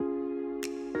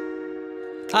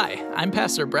Hi, I'm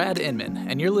Pastor Brad Inman,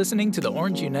 and you're listening to the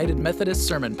Orange United Methodist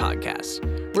Sermon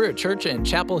Podcast. We're a church in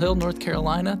Chapel Hill, North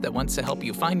Carolina that wants to help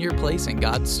you find your place in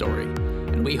God's story.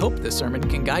 And we hope this sermon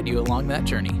can guide you along that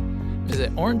journey.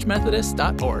 Visit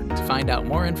orangemethodist.org to find out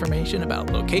more information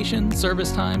about location,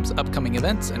 service times, upcoming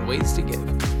events, and ways to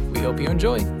give. We hope you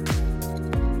enjoy. I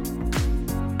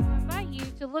invite you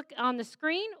to look on the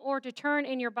screen or to turn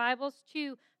in your Bibles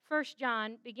to 1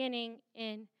 John, beginning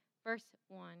in verse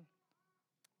 1.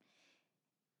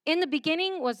 In the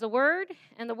beginning was the Word,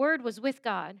 and the Word was with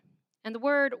God, and the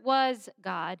Word was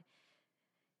God.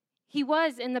 He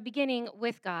was in the beginning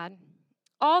with God.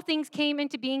 All things came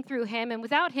into being through him, and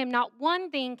without him not one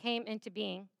thing came into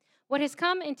being. What has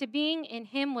come into being in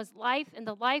him was life, and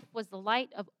the life was the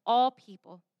light of all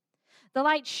people. The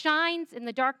light shines in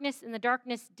the darkness, and the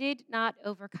darkness did not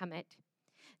overcome it.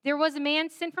 There was a man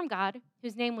sent from God,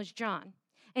 whose name was John,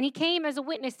 and he came as a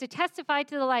witness to testify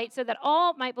to the light so that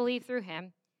all might believe through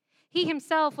him. He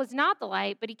himself was not the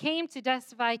light, but he came to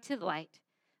testify to the light.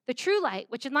 The true light,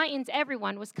 which enlightens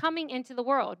everyone, was coming into the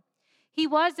world. He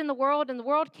was in the world, and the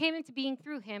world came into being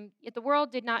through him, yet the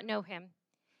world did not know him.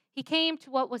 He came to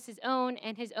what was his own,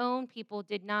 and his own people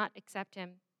did not accept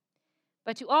him.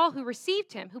 But to all who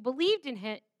received him, who believed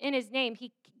in his name,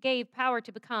 he gave power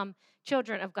to become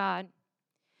children of God,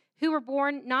 who were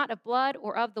born not of blood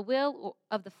or of the will or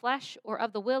of the flesh or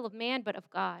of the will of man, but of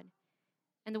God.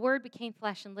 And the Word became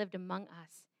flesh and lived among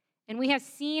us. And we have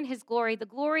seen his glory, the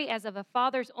glory as of a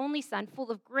Father's only Son,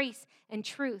 full of grace and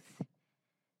truth.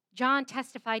 John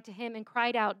testified to him and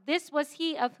cried out, "This was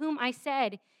he of whom I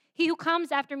said, 'He who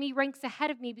comes after me ranks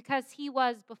ahead of me because he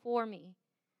was before me.'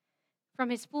 From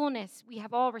his fullness we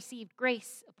have all received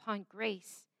grace upon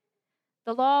grace.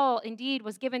 The law indeed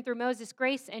was given through Moses.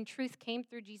 Grace and truth came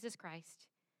through Jesus Christ.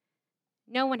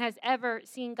 No one has ever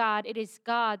seen God. It is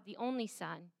God, the only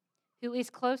Son, who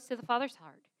is close to the Father's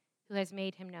heart, who has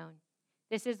made him known."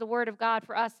 This is the word of God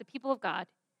for us, the people of God.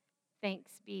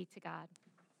 Thanks be to God.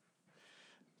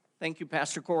 Thank you,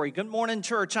 Pastor Corey. Good morning,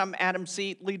 church. I'm Adam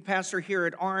Seat, lead pastor here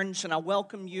at Orange, and I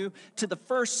welcome you to the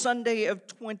first Sunday of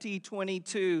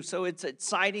 2022. So it's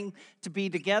exciting to be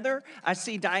together. I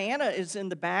see Diana is in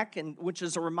the back, and which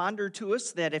is a reminder to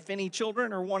us that if any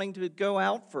children are wanting to go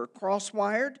out for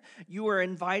Crosswired, you are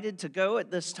invited to go at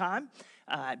this time.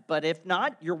 But if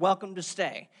not, you're welcome to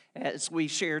stay as we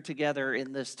share together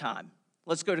in this time.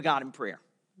 Let's go to God in prayer.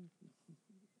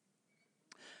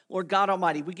 Lord God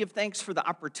Almighty, we give thanks for the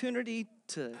opportunity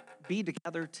to be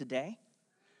together today,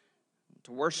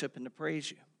 to worship and to praise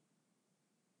you,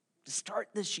 to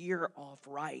start this year off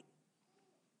right,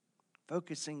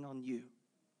 focusing on you,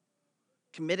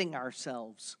 committing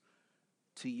ourselves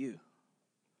to you.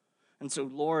 And so,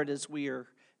 Lord, as we are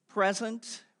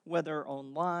present, whether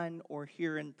online or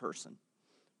here in person,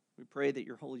 we pray that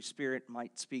your Holy Spirit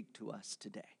might speak to us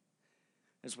today.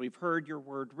 As we've heard your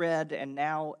word read, and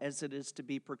now as it is to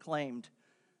be proclaimed,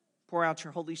 pour out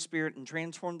your Holy Spirit and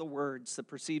transform the words that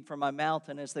proceed from my mouth,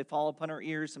 and as they fall upon our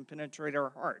ears and penetrate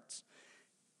our hearts,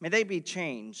 may they be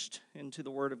changed into the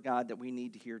word of God that we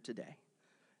need to hear today,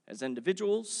 as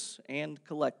individuals and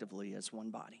collectively as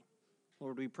one body.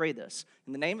 Lord, we pray this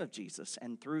in the name of Jesus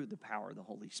and through the power of the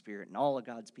Holy Spirit. And all of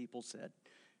God's people said,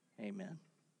 amen.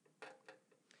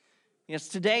 Yes,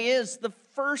 today is the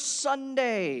first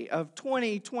Sunday of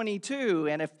 2022,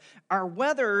 and if our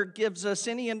weather gives us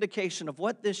any indication of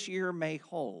what this year may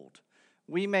hold,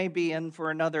 we may be in for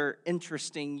another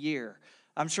interesting year.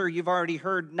 I'm sure you've already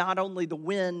heard not only the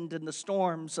wind and the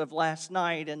storms of last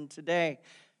night and today,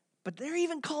 but they're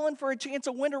even calling for a chance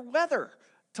of winter weather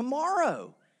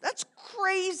tomorrow. That's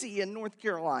crazy in North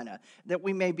Carolina that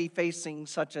we may be facing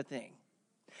such a thing.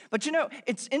 But you know,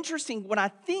 it's interesting when I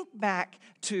think back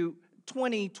to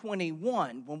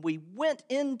 2021, when we went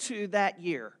into that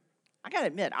year, I got to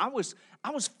admit, I was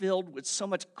filled with so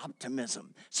much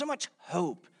optimism, so much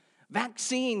hope.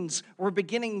 Vaccines were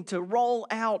beginning to roll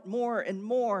out more and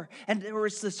more, and there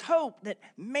was this hope that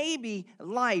maybe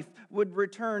life would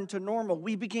return to normal.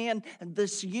 We began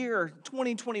this year,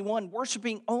 2021,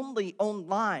 worshiping only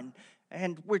online,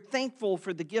 and we're thankful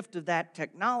for the gift of that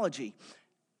technology.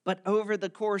 But over the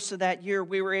course of that year,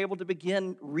 we were able to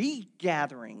begin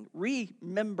regathering,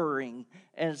 remembering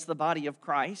as the body of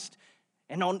Christ.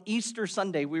 And on Easter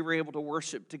Sunday, we were able to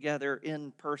worship together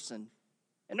in person.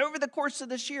 And over the course of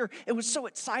this year, it was so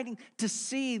exciting to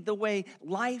see the way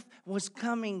life was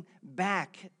coming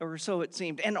back, or so it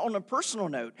seemed. And on a personal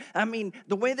note, I mean,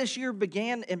 the way this year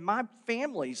began in my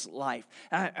family's life.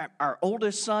 Our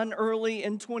oldest son early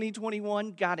in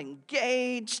 2021 got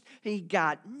engaged. He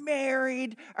got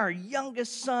married. Our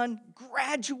youngest son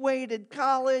graduated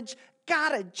college,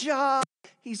 got a job.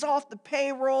 He's off the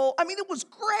payroll. I mean, it was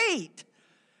great.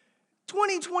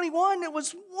 2021, it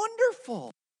was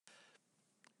wonderful.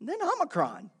 And then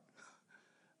Omicron.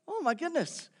 Oh my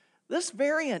goodness. This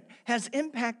variant has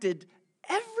impacted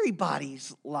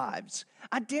everybody's lives.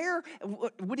 I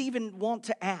would even want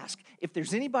to ask if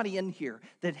there's anybody in here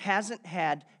that hasn't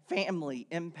had family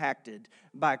impacted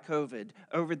by COVID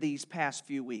over these past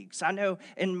few weeks. I know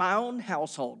in my own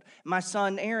household, my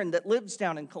son Aaron that lives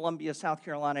down in Columbia, South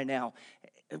Carolina now,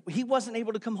 he wasn't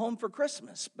able to come home for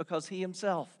Christmas because he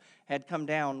himself had come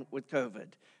down with COVID.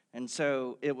 And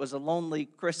so it was a lonely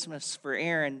Christmas for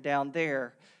Aaron down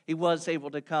there. He was able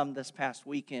to come this past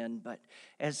weekend, but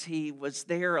as he was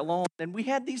there alone, and we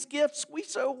had these gifts we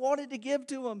so wanted to give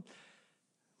to him,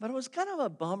 but it was kind of a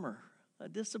bummer, a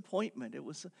disappointment. It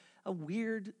was a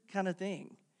weird kind of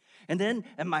thing. And then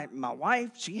my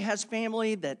wife, she has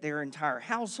family that their entire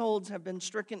households have been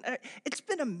stricken. It's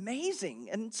been amazing.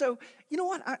 And so, you know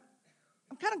what?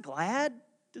 I'm kind of glad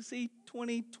to see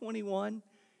 2021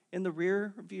 in the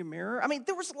rear view mirror. I mean,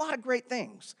 there was a lot of great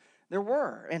things. There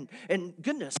were. And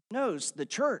goodness knows the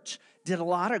church did a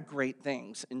lot of great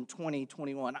things in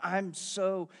 2021. I'm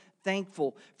so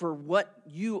thankful for what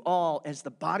you all as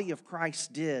the body of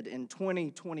Christ did in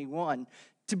 2021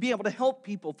 to be able to help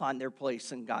people find their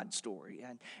place in God's story.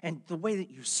 And the way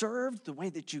that you served, the way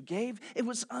that you gave, it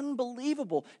was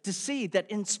unbelievable to see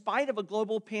that in spite of a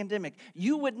global pandemic,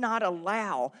 you would not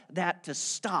allow that to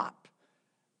stop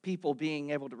people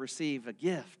being able to receive a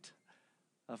gift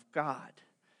of God,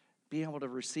 be able to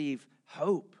receive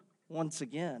hope once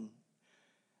again.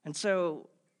 And so,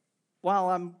 while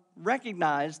I'm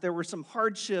recognized there were some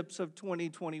hardships of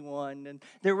 2021 and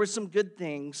there were some good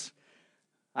things,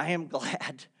 I am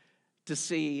glad to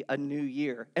see a new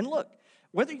year. And look,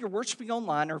 whether you're worshiping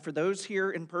online or for those here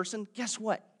in person, guess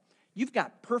what? You've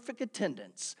got perfect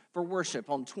attendance for worship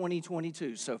on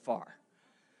 2022 so far.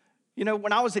 You know,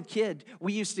 when I was a kid,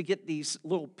 we used to get these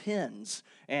little pins,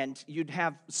 and you'd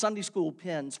have Sunday school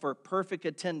pins for perfect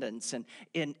attendance. And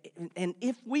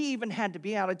if we even had to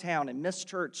be out of town and miss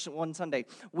church one Sunday,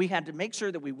 we had to make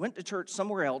sure that we went to church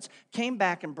somewhere else, came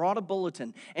back and brought a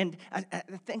bulletin. And I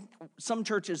think some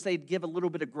churches, they'd give a little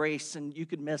bit of grace, and you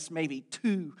could miss maybe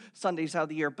 2 Sundays out of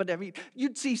the year. But I mean,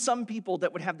 you'd see some people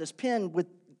that would have this pin with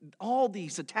all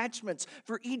these attachments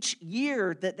for each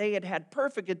year that they had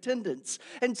perfect attendance.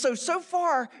 And so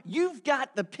far, you've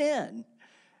got the pin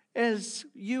as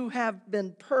you have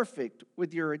been perfect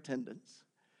with your attendance.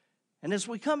 And as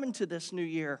we come into this new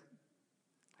year,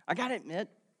 I got to admit,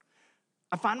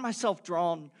 I find myself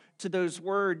drawn to those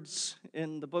words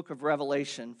in the book of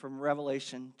Revelation, from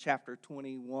Revelation chapter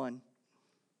 21,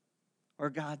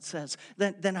 where God says,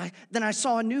 Then I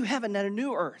saw a new heaven and a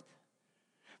new earth.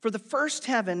 For the first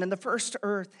heaven and the first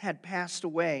earth had passed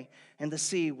away, and the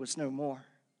sea was no more.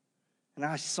 And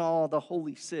I saw the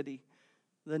holy city,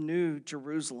 the new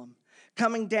Jerusalem,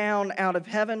 coming down out of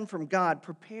heaven from God,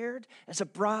 prepared as a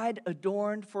bride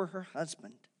adorned for her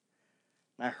husband.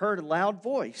 And I heard a loud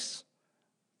voice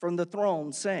from the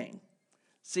throne saying,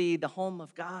 See, the home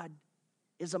of God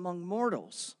is among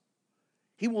mortals.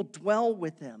 He will dwell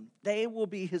with them. They will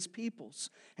be his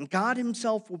peoples, and God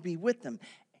himself will be with them.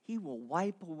 He will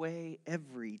wipe away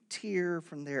every tear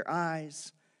from their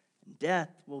eyes, and death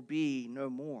will be no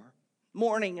more.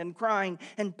 Mourning and crying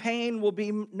and pain will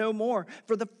be no more,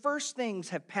 for the first things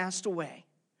have passed away.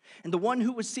 And the one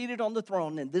who was seated on the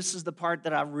throne, and this is the part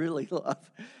that I really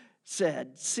love,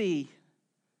 said, See,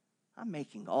 I'm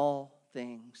making all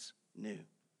things new.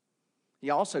 He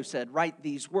also said, Write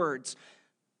these words,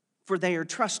 for they are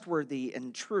trustworthy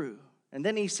and true. And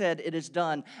then he said, It is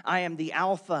done. I am the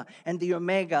Alpha and the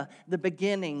Omega, the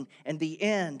beginning and the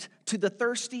end. To the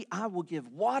thirsty I will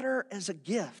give water as a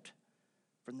gift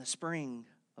from the spring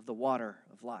of the water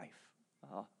of life.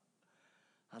 Oh,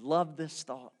 I love this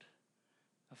thought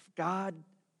of God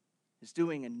is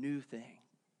doing a new thing.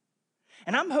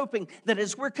 And I'm hoping that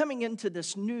as we're coming into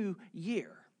this new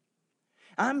year,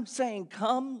 I'm saying,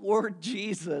 Come, Lord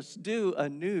Jesus, do a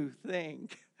new thing.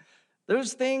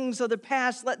 Those things of the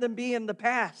past, let them be in the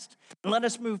past. And let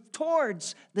us move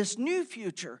towards this new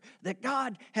future that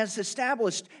God has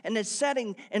established and is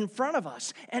setting in front of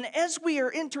us. And as we are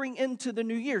entering into the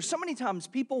new year, so many times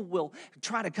people will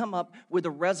try to come up with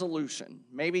a resolution.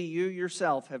 Maybe you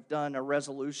yourself have done a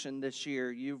resolution this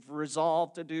year. You've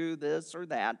resolved to do this or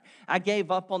that. I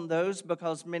gave up on those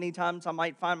because many times I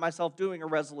might find myself doing a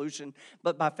resolution,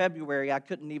 but by February I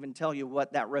couldn't even tell you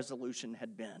what that resolution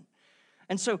had been.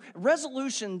 And so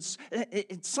resolutions,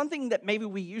 it's something that maybe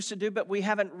we used to do, but we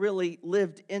haven't really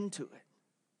lived into it.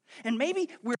 And maybe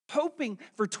we're hoping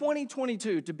for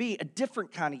 2022 to be a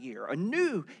different kind of year, a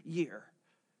new year.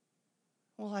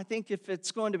 Well, I think if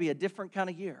it's going to be a different kind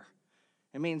of year,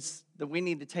 it means that we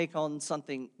need to take on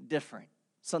something different,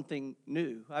 something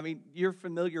new. I mean, you're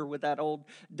familiar with that old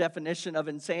definition of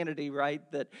insanity, right?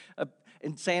 That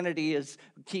insanity is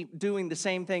keep doing the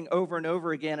same thing over and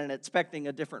over again and expecting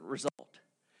a different result.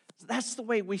 That's the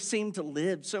way we seem to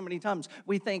live so many times.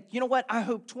 We think, you know what, I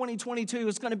hope 2022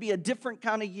 is going to be a different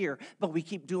kind of year, but we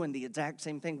keep doing the exact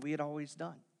same thing we had always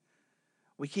done.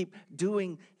 We keep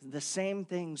doing the same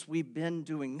things we've been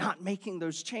doing, not making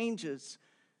those changes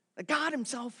that God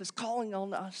himself is calling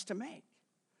on us to make.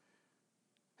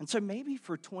 And so maybe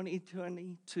for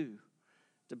 2022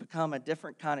 to become a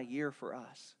different kind of year for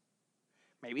us,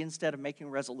 maybe instead of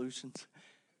making resolutions,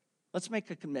 let's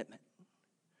make a commitment.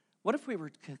 What if we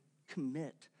were to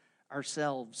commit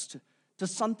ourselves to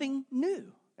something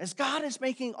new? As God is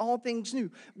making all things new,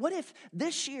 what if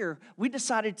this year we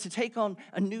decided to take on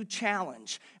a new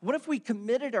challenge? What if we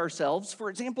committed ourselves, for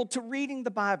example, to reading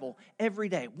the Bible every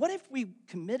day? What if we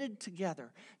committed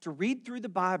together to read through the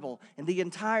Bible in the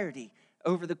entirety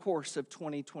over the course of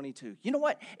 2022? You know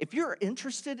what? If you're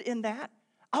interested in that,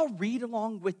 I'll read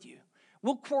along with you.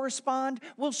 We'll correspond.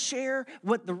 We'll share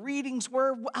what the readings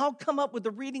were. I'll come up with a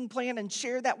reading plan and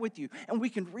share that with you, and we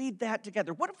can read that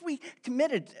together. What if we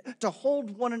committed to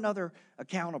hold one another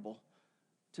accountable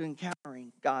to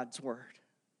encountering God's word?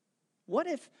 What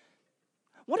if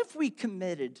we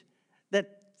committed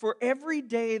that for every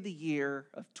day of the year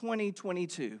of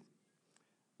 2022,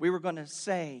 we were going to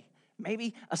say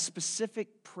maybe a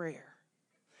specific prayer?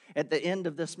 At the end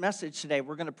of this message today,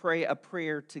 we're going to pray a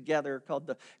prayer together called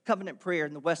the covenant prayer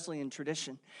in the Wesleyan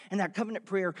tradition. And that covenant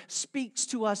prayer speaks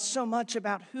to us so much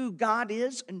about who God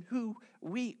is and who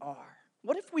we are.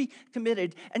 What if we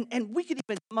committed, and we could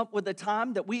even come up with a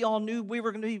time that we all knew we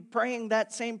were going to be praying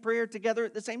that same prayer together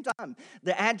at the same time.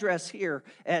 The address here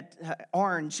at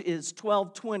Orange is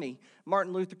 1220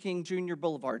 Martin Luther King Jr.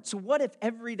 Boulevard. So what if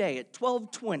every day at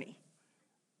 1220,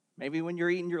 maybe when you're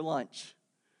eating your lunch,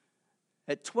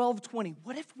 at 12:20,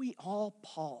 what if we all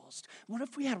paused? What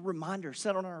if we had a reminder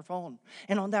set on our phone?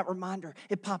 And on that reminder,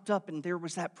 it popped up and there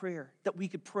was that prayer that we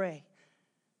could pray.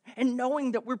 And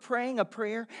knowing that we're praying a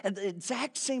prayer at the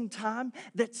exact same time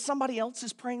that somebody else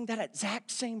is praying that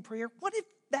exact same prayer, what if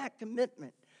that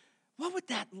commitment, what would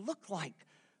that look like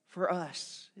for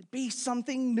us? It'd be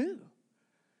something new.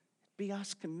 It'd be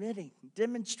us committing,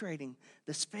 demonstrating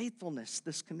this faithfulness,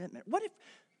 this commitment.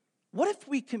 What if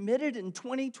we committed in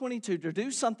 2022 to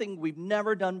do something we've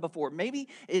never done before? Maybe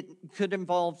it could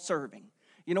involve serving.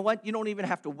 You know what? You don't even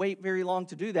have to wait very long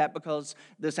to do that, because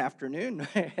this afternoon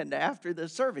and after the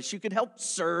service, you could help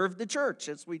serve the church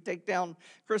as we take down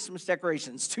Christmas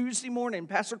decorations. Tuesday morning,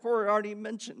 Pastor Corey already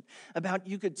mentioned about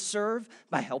you could serve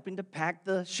by helping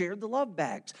to share the love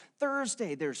bags.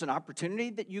 Thursday, there's an opportunity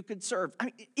that you could serve. I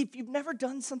mean, if you've never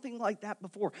done something like that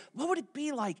before, what would it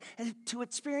be like to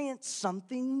experience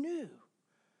something new?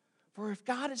 For if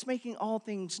God is making all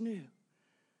things new,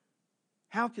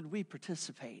 how could we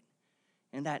participate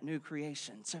in that new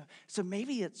creation? So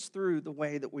maybe it's through the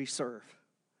way that we serve.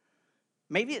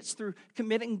 Maybe it's through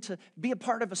committing to be a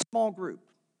part of a small group.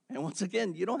 And once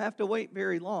again, you don't have to wait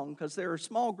very long, because there are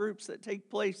small groups that take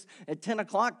place at 10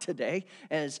 o'clock today,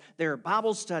 as there are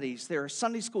Bible studies, there are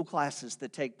Sunday school classes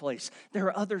that take place. There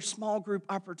are other small group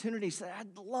opportunities that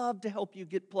I'd love to help you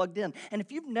get plugged in. And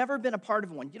if you've never been a part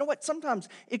of one, you know what? Sometimes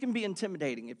it can be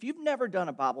intimidating. If you've never done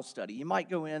a Bible study, you might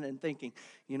go in and thinking,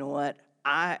 you know what?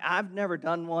 I've never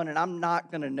done one, and I'm not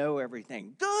going to know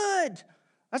everything. Good.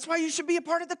 That's why you should be a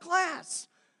part of the class.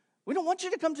 We don't want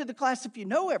you to come to the class if you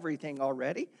know everything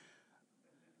already.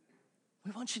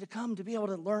 We want you to come to be able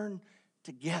to learn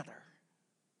together.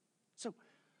 So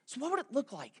what would it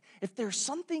look like if there's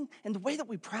something in the way that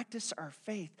we practice our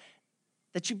faith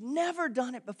that you've never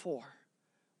done it before?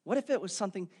 What if it was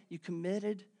something you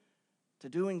committed to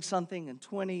doing something in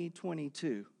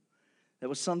 2022? That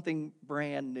was something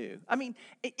brand new. I mean,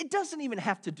 it doesn't even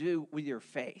have to do with your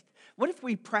faith. What if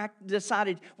we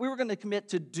decided we were going to commit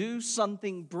to do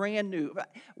something brand new?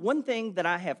 One thing that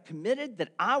I have committed that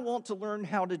I want to learn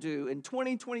how to do in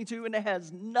 2022, and it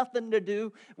has nothing to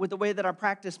do with the way that I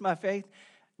practice my faith.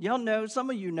 Y'all know, some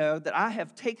of you know, that I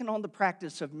have taken on the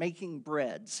practice of making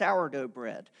bread, sourdough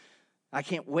bread. I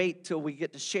can't wait till we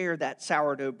get to share that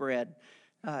sourdough bread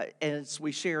as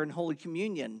we share in Holy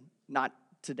Communion, not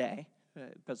today,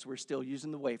 because we're still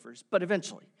using the wafers, but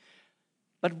eventually.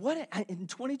 But in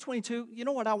 2022, you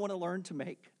know what I want to learn to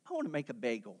make? I want to make a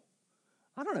bagel.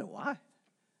 I don't know why.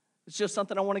 It's just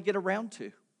something I want to get around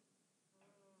to.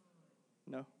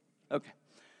 No? Okay.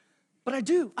 But I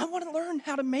do. I want to learn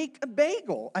how to make a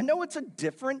bagel. I know it's a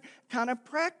different kind of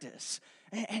practice.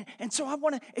 And so I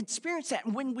want to experience that.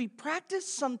 And when we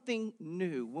practice something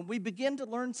new, when we begin to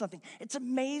learn something, it's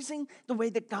amazing the way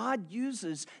that God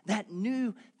uses that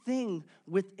new thing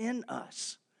within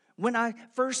us. When I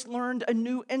first learned a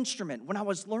new instrument, when I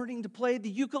was learning to play the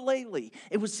ukulele,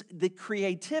 it was the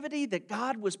creativity that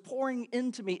God was pouring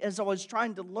into me as I was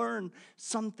trying to learn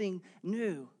something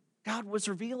new. God was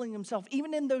revealing himself,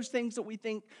 even in those things that we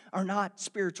think are not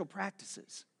spiritual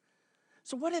practices.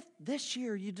 So what if this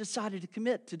year you decided to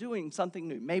commit to doing something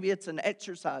new? Maybe it's an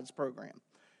exercise program.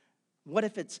 What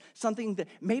if it's something that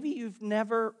maybe you've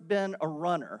never been a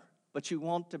runner, but you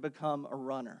want to become a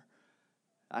runner?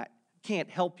 I can't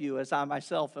help you as I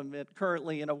myself am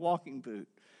currently in a walking boot.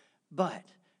 But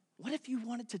what if you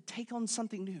wanted to take on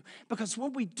something new? Because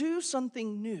when we do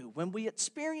something new, when we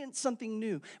experience something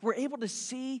new, we're able to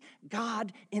see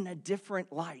God in a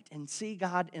different light and see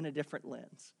God in a different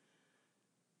lens.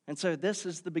 And so this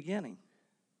is the beginning.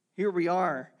 Here we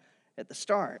are at the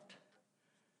start.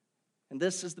 And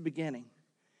this is the beginning.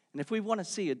 And if we want to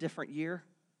see a different year,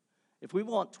 if we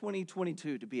want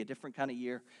 2022 to be a different kind of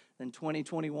year than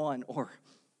 2021, or,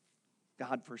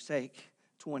 God forsake,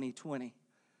 2020,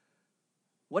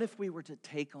 what if we were to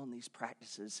take on these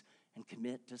practices and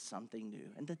commit to something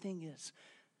new? And the thing is,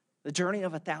 the journey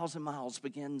of 1,000 miles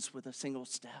begins with a single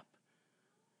step.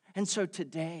 And so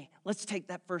today, let's take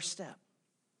that first step.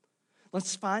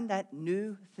 Let's find that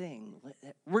new thing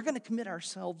we're going to commit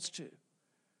ourselves to.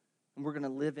 And we're going to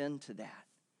live into that.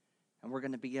 And we're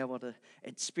going to be able to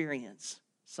experience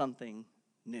something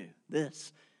new.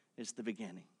 This is the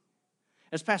beginning.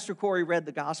 As Pastor Corey read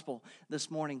the gospel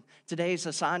this morning, today's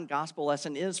assigned gospel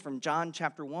lesson is from John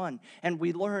chapter 1. And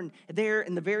we learn there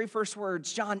in the very first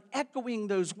words, John echoing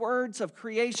those words of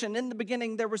creation. In the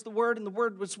beginning there was the Word, and the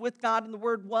Word was with God, and the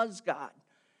Word was God.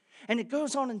 And it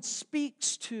goes on and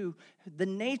speaks to the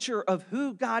nature of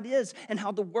who God is and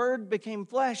how the Word became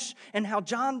flesh and how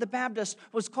John the Baptist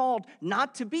was called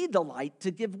not to be the light,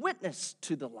 to give witness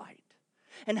to the light.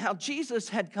 And how Jesus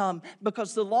had come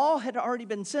because the law had already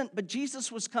been sent, but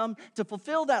Jesus was come to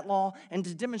fulfill that law and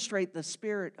to demonstrate the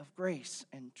spirit of grace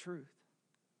and truth.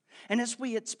 And as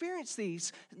we experience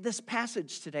this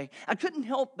passage today, I couldn't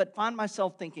help but find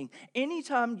myself thinking,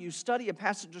 anytime you study a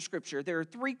passage of Scripture, there are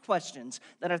 3 questions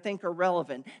that I think are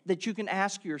relevant that you can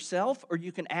ask yourself or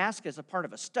you can ask as a part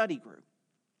of a study group.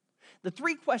 The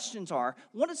 3 questions are,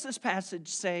 what does this passage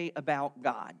say about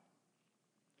God?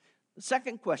 The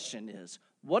second question is,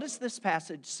 what does this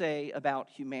passage say about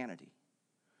humanity?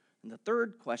 And the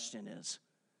third question is,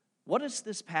 what does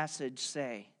this passage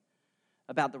say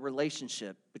about the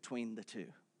relationship between the two?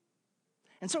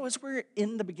 And so as we're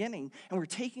in the beginning and we're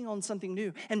taking on something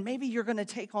new, and maybe you're going to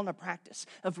take on a practice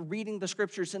of reading the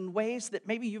Scriptures in ways that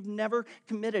maybe you've never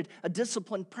committed a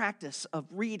disciplined practice of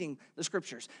reading the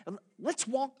Scriptures. Let's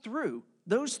walk through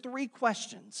those 3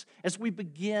 questions as we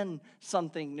begin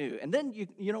something new. And then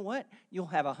you know what? You'll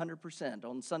have 100%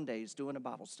 on Sundays doing a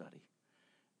Bible study.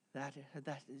 That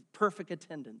is perfect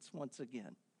attendance once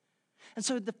again. And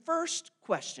so the first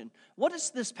question, what does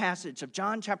this passage of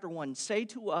John chapter 1 say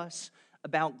to us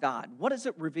about God? What does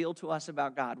it reveal to us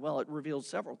about God? Well, it reveals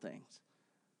several things.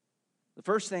 The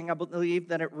first thing I believe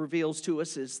that it reveals to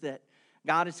us is that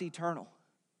God is eternal.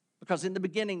 Because in the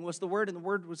beginning was the Word, and the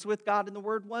Word was with God, and the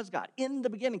Word was God. In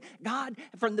the beginning, God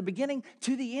from the beginning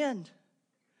to the end.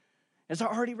 As I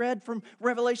already read from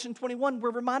Revelation 21,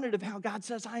 we're reminded of how God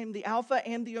says, I am the Alpha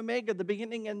and the Omega, the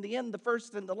beginning and the end, the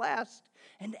first and the last,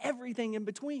 and everything in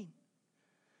between.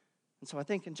 And so I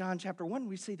think in John chapter 1,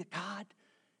 we see that God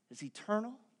is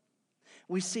eternal.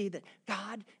 We see that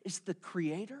God is the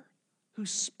Creator who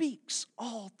speaks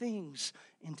all things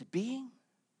into being.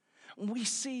 We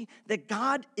see that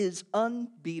God is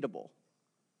unbeatable.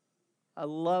 I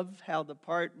love how the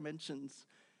part mentions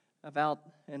about,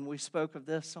 and we spoke of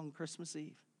this on Christmas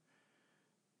Eve,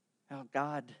 how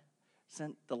God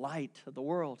sent the light of the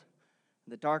world,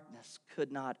 and the darkness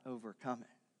could not overcome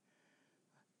it.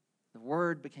 The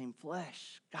Word became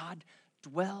flesh. God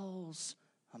dwells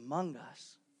among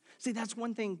us. See, that's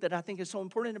one thing that I think is so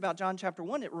important about John chapter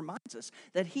 1. It reminds us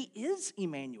that He is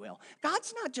Emmanuel.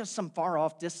 God's not just some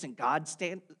far-off, distant God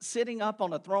sitting up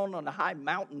on a throne on a high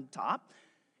mountaintop.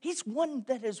 He's one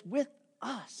that is with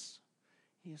us.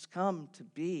 He has come to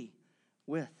be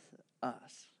with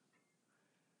us.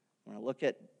 When I look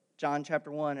at John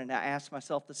chapter 1 and I ask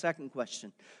myself the second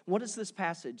question, what does this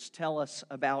passage tell us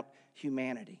about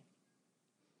humanity?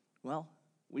 Well,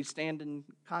 we stand in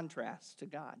contrast to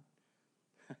God.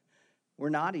 We're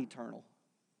not eternal.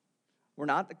 We're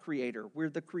not the Creator.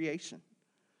 We're the creation.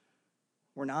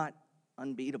 We're not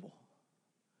unbeatable.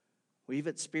 We've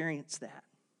experienced that.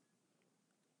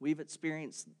 We've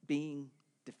experienced being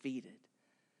defeated.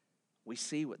 We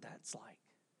see what that's like.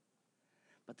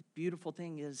 But the beautiful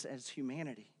thing is, as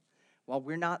humanity, while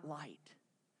we're not light,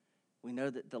 we know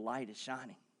that the light is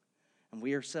shining. And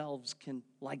we ourselves can,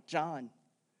 like John,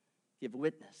 give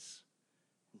witness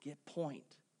and give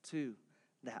point to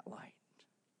that light.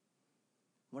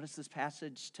 What does this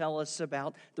passage tell us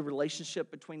about the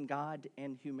relationship between God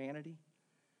and humanity?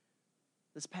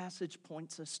 This passage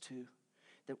points us to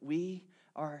that we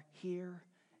are here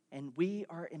and we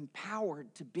are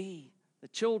empowered to be the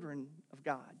children of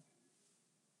God.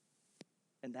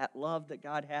 And that love that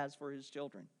God has for his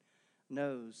children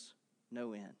knows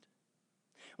no end.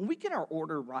 When we get our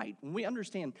order right, when we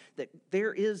understand that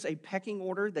there is a pecking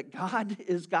order, that God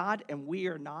is God and we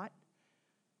are not,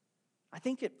 I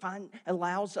think it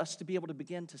allows us to be able to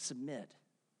begin to submit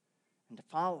and to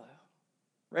follow,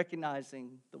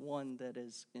 recognizing the one that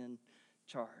is in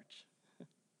charge.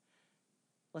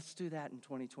 Let's do that in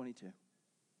 2022.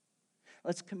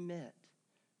 Let's commit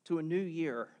to a new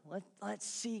year. Let's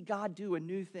see God do a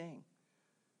new thing.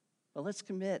 But let's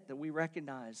commit that we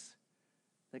recognize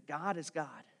that God is God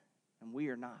and we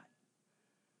are not.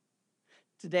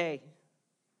 Today,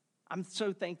 I'm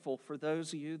so thankful for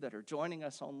those of you that are joining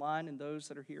us online and those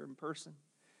that are here in person,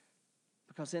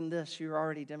 because in this, you're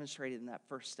already demonstrating that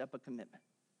first step of commitment.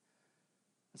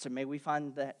 And so may we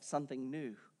find that something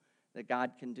new that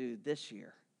God can do this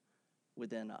year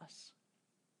within us.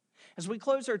 As we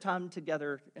close our time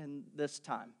together in this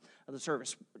time of the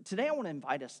service, today I want to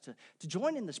invite us to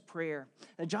join in this prayer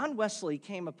that John Wesley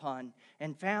came upon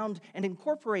and found and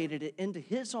incorporated it into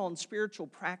his own spiritual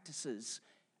practices,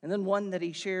 and then one that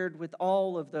he shared with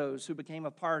all of those who became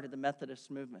a part of the Methodist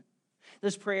movement.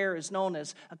 This prayer is known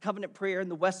as a covenant prayer in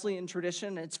the Wesleyan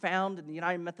tradition. It's found in the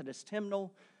United Methodist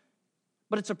hymnal.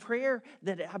 But it's a prayer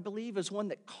that I believe is one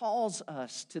that calls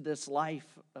us to this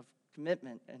life of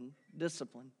commitment and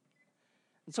discipline.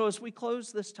 And so as we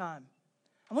close this time,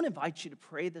 I want to invite you to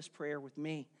pray this prayer with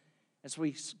me as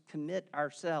we commit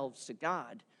ourselves to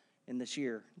God in this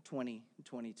year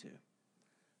 2022.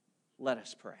 Let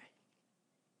us pray.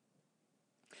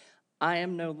 I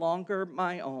am no longer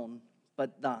my own,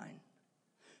 but thine.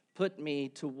 Put me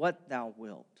to what thou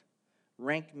wilt.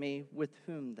 Rank me with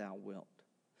whom thou wilt.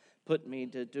 Put me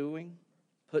to doing,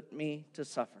 put me to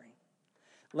suffering.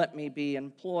 Let me be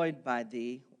employed by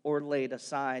thee or laid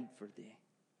aside for thee.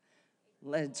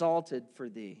 Exalted for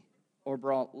thee or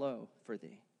brought low for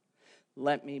thee.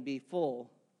 Let me be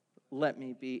full, let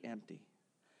me be empty.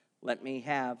 Let me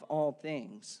have all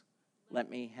things, let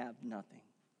me have nothing.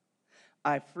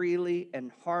 I freely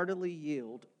and heartily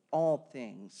yield all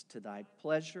things to thy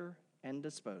pleasure and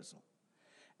disposal.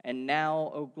 And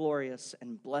now, O glorious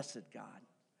and blessed God,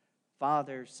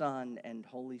 Father, Son, and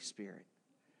Holy Spirit,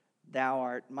 thou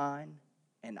art mine,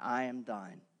 and I am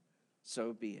thine.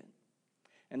 So be it.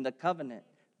 And the covenant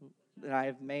that I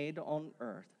have made on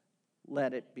earth,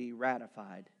 let it be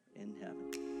ratified in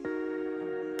heaven.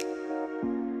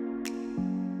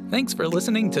 Thanks for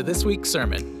listening to this week's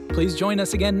sermon. Please join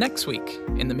us again next week.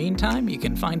 In the meantime, you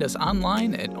can find us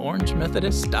online at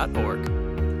orangemethodist.org.